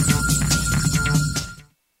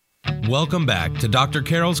 Welcome back to Dr.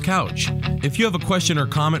 Carol's Couch. If you have a question or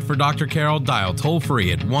comment for Dr. Carol, dial toll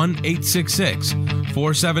free at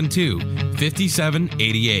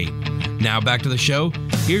 1-866-472-5788. Now back to the show.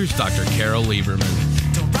 Here's Dr. Carol Lieberman.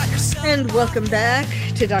 And welcome back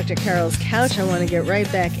to Dr. Carol's Couch. I want to get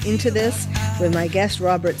right back into this with my guest,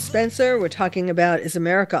 Robert Spencer. We're talking about Is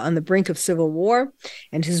America on the Brink of Civil War?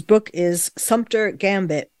 And his book is Sumter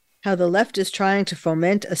Gambit, How the Left is Trying to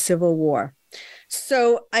Foment a Civil War.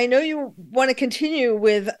 So I know you want to continue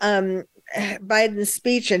with Biden's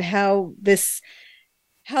speech and how this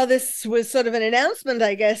was sort of an announcement,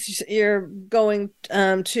 I guess, you're going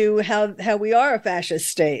to how we are a fascist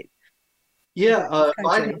state. Yeah,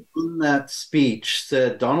 Biden in that speech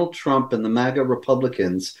said Donald Trump and the MAGA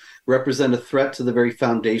Republicans represent a threat to the very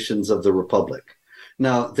foundations of the republic.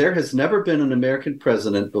 Now, there has never been an American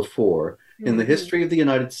president before in the history of the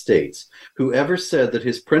United States who ever said that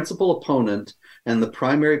his principal opponent and the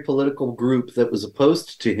primary political group that was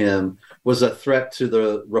opposed to him was a threat to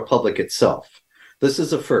the republic itself. This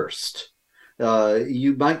is a first.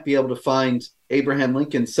 You might be able to find Abraham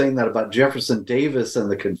Lincoln saying that about Jefferson Davis and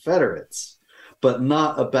the Confederates, but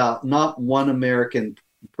not one American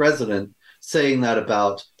president saying that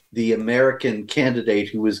about the American candidate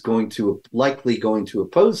who is likely going to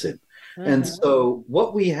oppose him. And so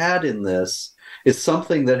what we had in this is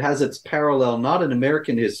something that has its parallel not in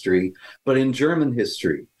American history, but in German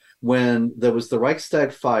history, when there was the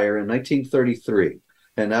Reichstag fire in 1933,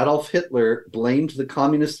 and Adolf Hitler blamed the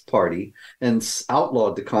Communist Party and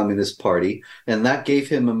outlawed the Communist Party, and that gave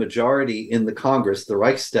him a majority in the Congress, the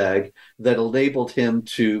Reichstag, that enabled him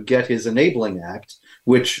to get his Enabling Act,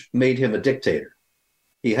 which made him a dictator.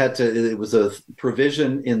 It was a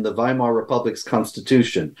provision in the Weimar Republic's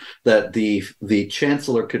constitution that the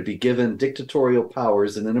chancellor could be given dictatorial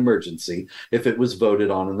powers in an emergency if it was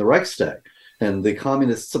voted on in the Reichstag. And the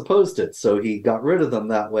communists opposed it, so he got rid of them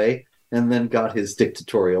that way and then got his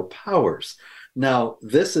dictatorial powers. Now,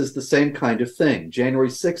 this is the same kind of thing. January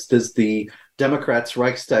 6th is the Democrats'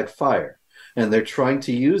 Reichstag fire, and they're trying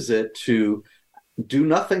to use it to do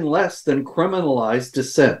nothing less than criminalize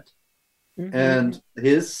dissent. And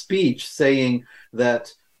his speech saying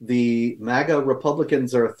that the MAGA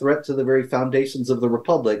Republicans are a threat to the very foundations of the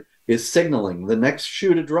republic is signaling the next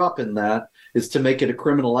shoe to drop in that is to make it a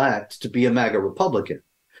criminal act to be a MAGA Republican.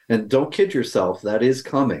 And don't kid yourself, that is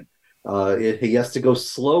coming. He has to go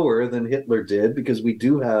slower than Hitler did because we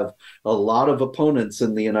do have a lot of opponents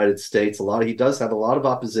in the United States. He does have a lot of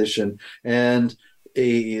opposition, and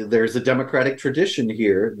there's a democratic tradition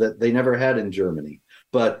here that they never had in Germany.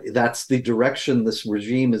 But that's the direction this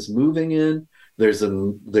regime is moving in. There's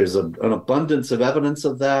an abundance of evidence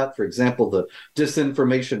of that. For example, the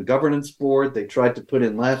Disinformation Governance Board they tried to put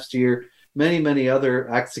in last year, many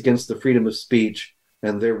other acts against the freedom of speech,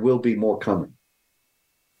 and there will be more coming.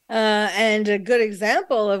 And a good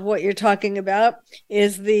example of what you're talking about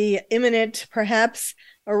is the imminent, perhaps,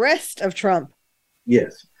 arrest of Trump.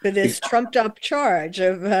 Yes. For this trumped-up charge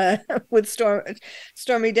of with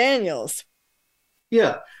Stormy Daniels.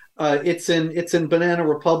 Yeah, it's in banana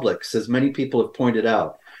republics, as many people have pointed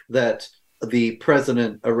out, that the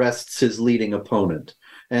president arrests his leading opponent.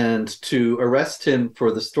 And to arrest him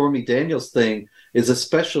for the Stormy Daniels thing is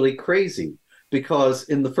especially crazy because,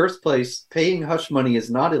 in the first place, paying hush money is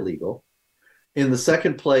not illegal. In the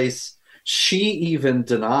second place, she even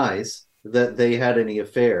denies that they had any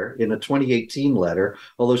affair in a 2018 letter,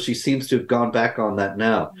 although she seems to have gone back on that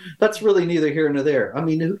now. That's really neither here nor there. I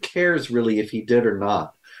mean, who cares really if he did or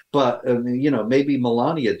not? But, maybe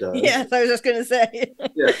Melania does. Yes, I was just going to say.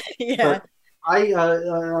 Yeah. Yeah.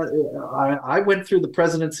 I went through the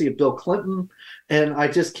presidency of Bill Clinton, and I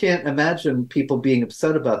just can't imagine people being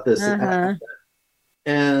upset about this.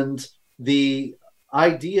 And the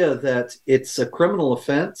idea that it's a criminal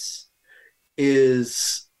offense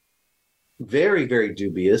is very, very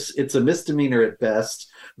dubious. It's a misdemeanor at best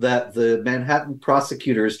that the Manhattan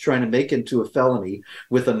prosecutor is trying to make into a felony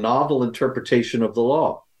with a novel interpretation of the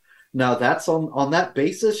law. Now, that's on that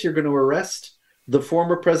basis, you're going to arrest the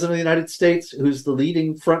former president of the United States, who's the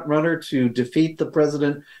leading front runner to defeat the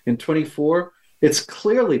president in 24. It's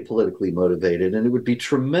clearly politically motivated, and it would be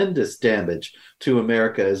tremendous damage to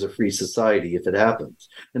America as a free society if it happens.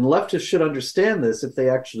 And leftists should understand this if they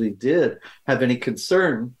actually did have any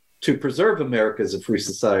concern to preserve America as a free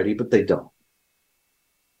society, but they don't.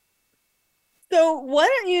 So why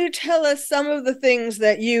don't you tell us some of the things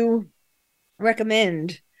that you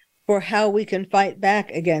recommend for how we can fight back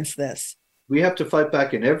against this? We have to fight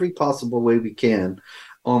back in every possible way we can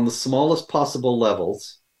on the smallest possible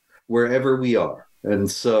levels, wherever we are. And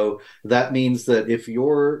so that means that if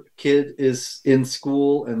your kid is in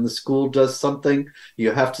school and the school does something,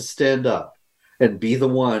 you have to stand up and be the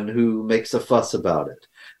one who makes a fuss about it,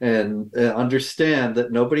 and understand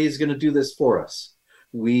that nobody is going to do this for us.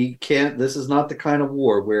 We can't, this is not the kind of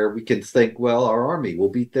war where we can think, well, our army will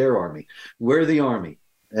beat their army. We're the army.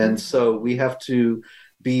 And so we have to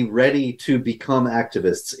be ready to become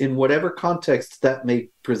activists in whatever context that may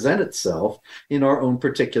present itself in our own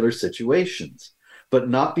particular situations, but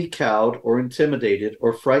not be cowed or intimidated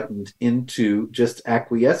or frightened into just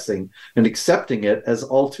acquiescing and accepting it, as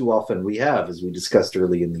all too often we have, as we discussed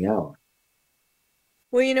early in the hour.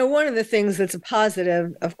 Well, you know, one of the things that's a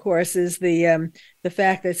positive, of course, is the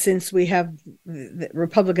fact that since we have the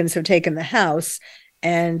Republicans have taken the House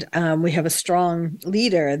and we have a strong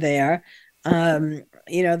leader there,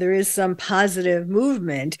 you know, there is some positive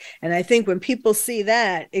movement. And I think when people see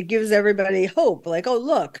that, it gives everybody hope. Like, oh,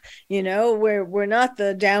 look, you know, we're not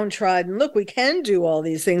the downtrodden. Look, we can do all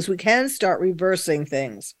these things. We can start reversing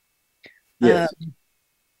things. Yes.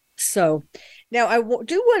 So now I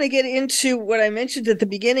do want to get into what I mentioned at the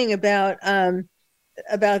beginning about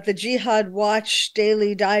the Jihad Watch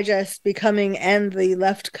Daily Digest becoming and the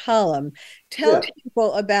Left column. Tell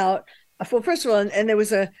people about, well, first of all, and there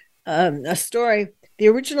was a story. The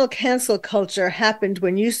original cancel culture happened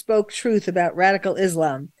when you spoke truth about radical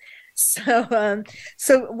Islam. So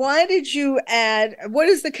why did you add? What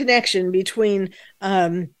is the connection between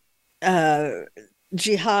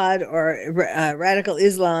jihad or radical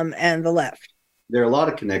Islam and the left? There are a lot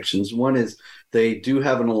of connections. One is they do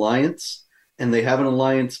have an alliance, and they have an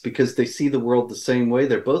alliance because they see the world the same way.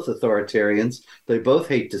 They're both authoritarians. They both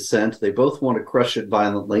hate dissent. They both want to crush it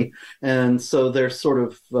violently. And so they're sort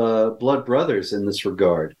of blood brothers in this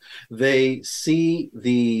regard. They see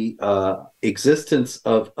the existence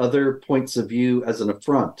of other points of view as an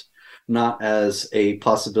affront, not as a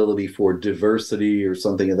possibility for diversity or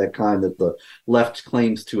something of that kind that the left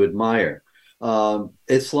claims to admire.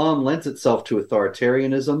 Islam lends itself to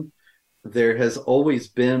authoritarianism. There have always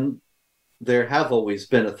been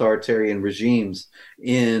authoritarian regimes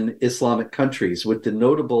in Islamic countries, with the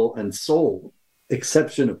notable and sole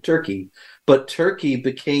exception of Turkey. But Turkey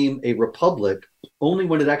became a republic only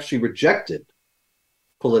when it actually rejected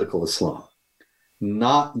political Islam,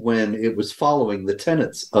 not when it was following the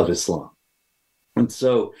tenets of Islam. And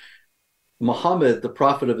so Muhammad, the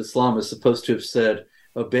prophet of Islam, is supposed to have said,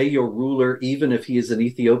 "Obey your ruler even if he is an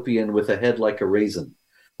Ethiopian with a head like a raisin."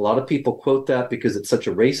 A lot of people quote that because it's such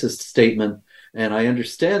a racist statement, and I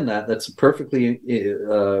understand that. That's a perfectly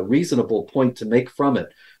reasonable point to make from it.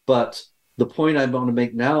 But the point I want to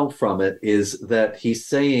make now from it is that he's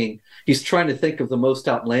trying to think of the most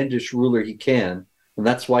outlandish ruler he can, and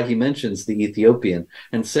that's why he mentions the Ethiopian,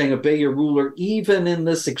 and saying, obey your ruler even in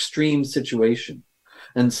this extreme situation.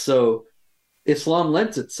 And so Islam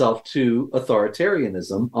lends itself to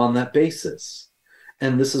authoritarianism on that basis.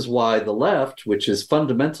 And this is why the left, which is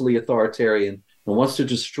fundamentally authoritarian and wants to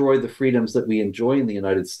destroy the freedoms that we enjoy in the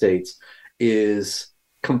United States, is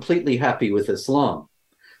completely happy with Islam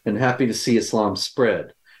and happy to see Islam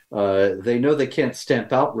spread. They know they can't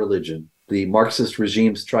stamp out religion. The Marxist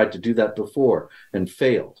regimes tried to do that before and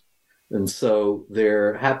failed. And so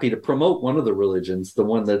they're happy to promote one of the religions, the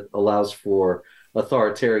one that allows for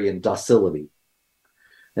authoritarian docility.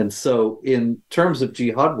 And so in terms of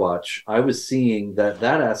Jihad Watch, I was seeing that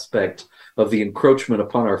aspect of the encroachment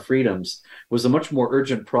upon our freedoms was a much more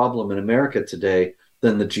urgent problem in America today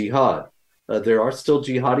than the jihad. There are still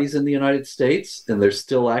jihadis in the United States, and they're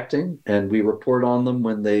still acting, and we report on them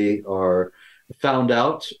when they are found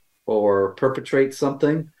out or perpetrate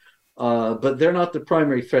something. But they're not the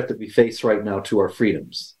primary threat that we face right now to our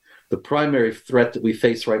freedoms. The primary threat that we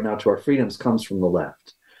face right now to our freedoms comes from the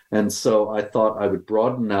left. And so I thought I would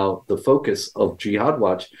broaden out the focus of Jihad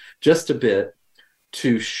Watch just a bit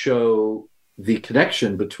to show the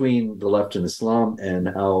connection between the left and Islam and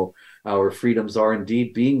how our freedoms are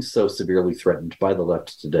indeed being so severely threatened by the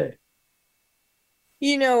left today.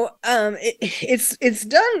 You know, it's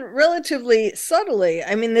done relatively subtly.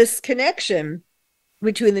 I mean, this connection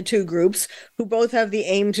between the two groups, who both have the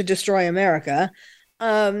aim to destroy America,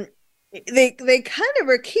 they kind of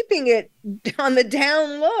are keeping it on the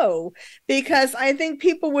down low, because I think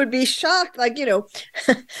people would be shocked. Like,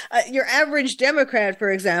 your average Democrat, for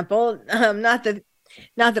example, not that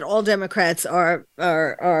all Democrats are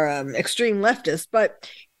extreme leftists, but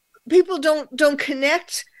people don't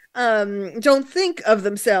connect. Don't think of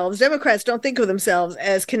themselves. Democrats don't think of themselves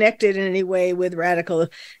as connected in any way with radical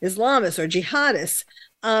Islamists or jihadists.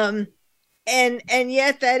 And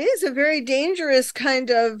yet that is a very dangerous kind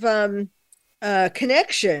of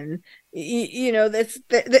connection.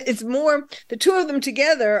 It's more, the two of them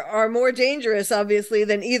together are more dangerous, obviously,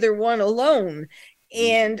 than either one alone.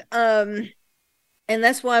 And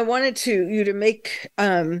that's why I wanted you to make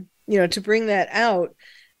to bring that out.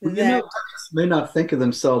 May not think of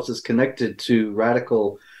themselves as connected to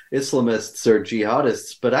radical Islamists or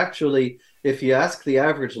jihadists, but actually, if you ask the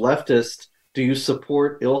average leftist, do you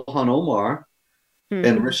support Ilhan Omar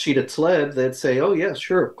and Rashida Tlaib, they'd say, oh, yeah,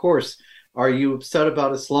 sure, of course. Are you upset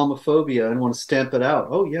about Islamophobia and want to stamp it out?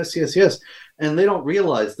 Oh, yes, yes, yes. And they don't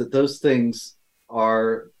realize that those things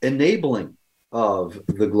are enabling of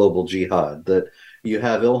the global jihad, that you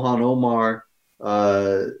have Ilhan Omar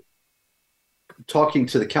talking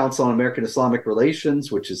to the Council on American Islamic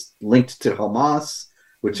Relations, which is linked to Hamas,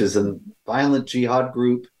 which is a violent jihad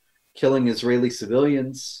group killing Israeli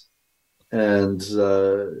civilians, and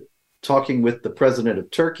talking with the president of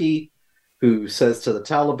Turkey, who says to the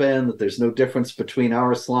Taliban that there's no difference between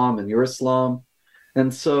our Islam and your Islam.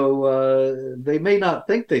 And so they may not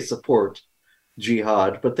think they support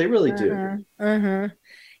jihad, but they really do.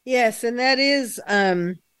 Yes, and that is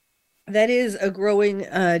a growing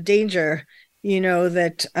danger,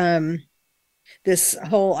 that this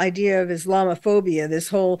whole idea of Islamophobia, this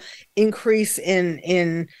whole increase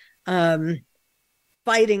in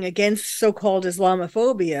fighting against so-called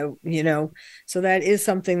Islamophobia, so that is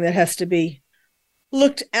something that has to be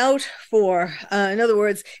looked out for. In other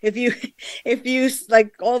words, if you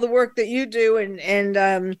like all the work that you do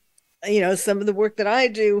and some of the work that I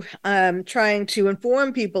do, trying to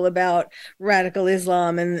inform people about radical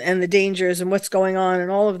Islam and the dangers and what's going on and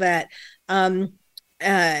all of that,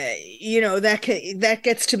 that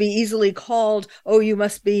gets to be easily called, oh, you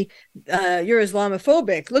must be, you're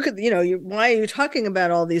Islamophobic. Look at, why are you talking about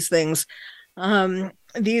all these things?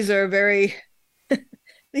 These are very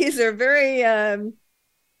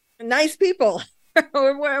nice people,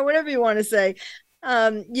 or whatever you want to say,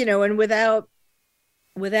 and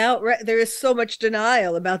there is so much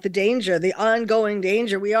denial about the danger, the ongoing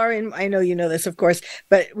danger. We are in, I know you know this, of course,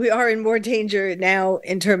 but we are in more danger now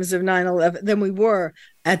in terms of 9/11 than we were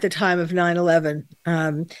at the time of 9/11.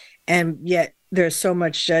 And yet there's so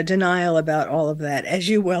much denial about all of that, as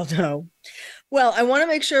you well know. Well, I want to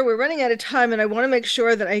make sure we're running out of time, and I want to make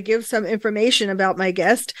sure that I give some information about my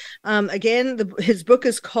guest. Again, his book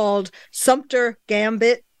is called Sumter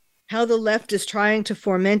Gambit: How the Left is Trying to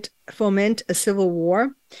Foment a Civil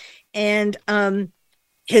War. And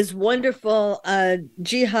his wonderful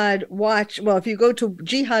Jihad Watch, well, if you go to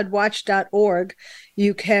jihadwatch.org,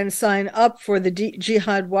 you can sign up for the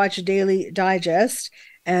Jihad Watch Daily Digest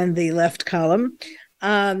and the Left column,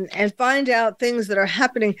 and find out things that are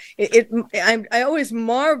happening. I always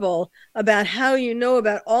marvel about how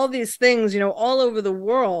about all these things, all over the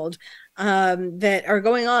world, that are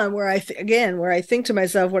going on, where I think to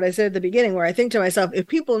myself what I said at the beginning, where I think to myself, if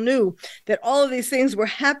people knew that all of these things were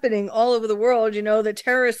happening all over the world, the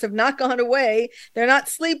terrorists have not gone away, they're not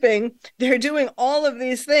sleeping, they're doing all of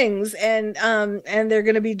these things, and they're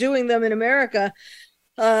going to be doing them in America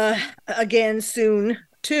again soon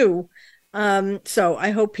too. So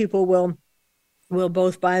I hope people will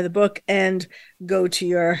both buy the book and go to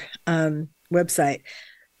your website.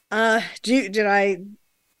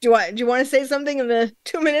 Do you want to say something in the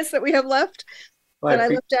 2 minutes that we have left that I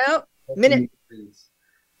left out? Minute.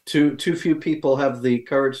 Too few people have the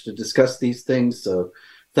courage to discuss these things. So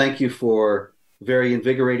thank you for very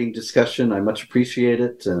invigorating discussion. I much appreciate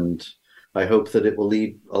it. And I hope that it will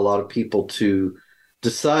lead a lot of people to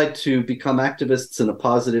decide to become activists in a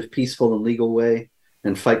positive, peaceful, and legal way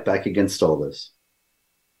and fight back against all this.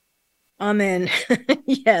 Amen.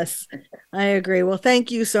 Yes, I agree. Well, thank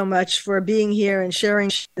you so much for being here and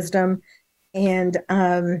sharing wisdom. And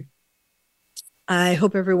I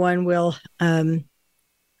hope everyone will go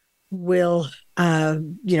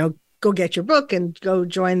get your book and go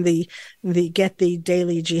join the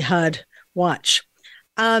Daily Jihad Watch.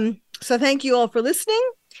 So thank you all for listening.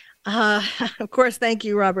 Of course, thank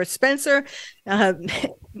you, Robert Spencer.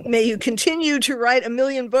 May you continue to write 1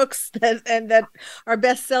 million books that are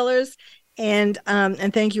bestsellers. And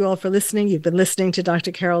thank you all for listening. You've been listening to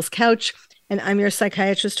Dr. Carol's Couch, and I'm your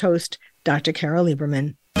psychiatrist host, Dr. Carol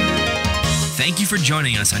Lieberman. Thank you for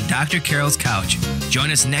joining us on Dr. Carol's Couch.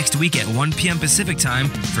 Join us next week at 1 p.m. Pacific Time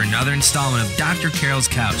for another installment of Dr. Carol's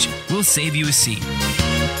Couch. We'll save you a seat.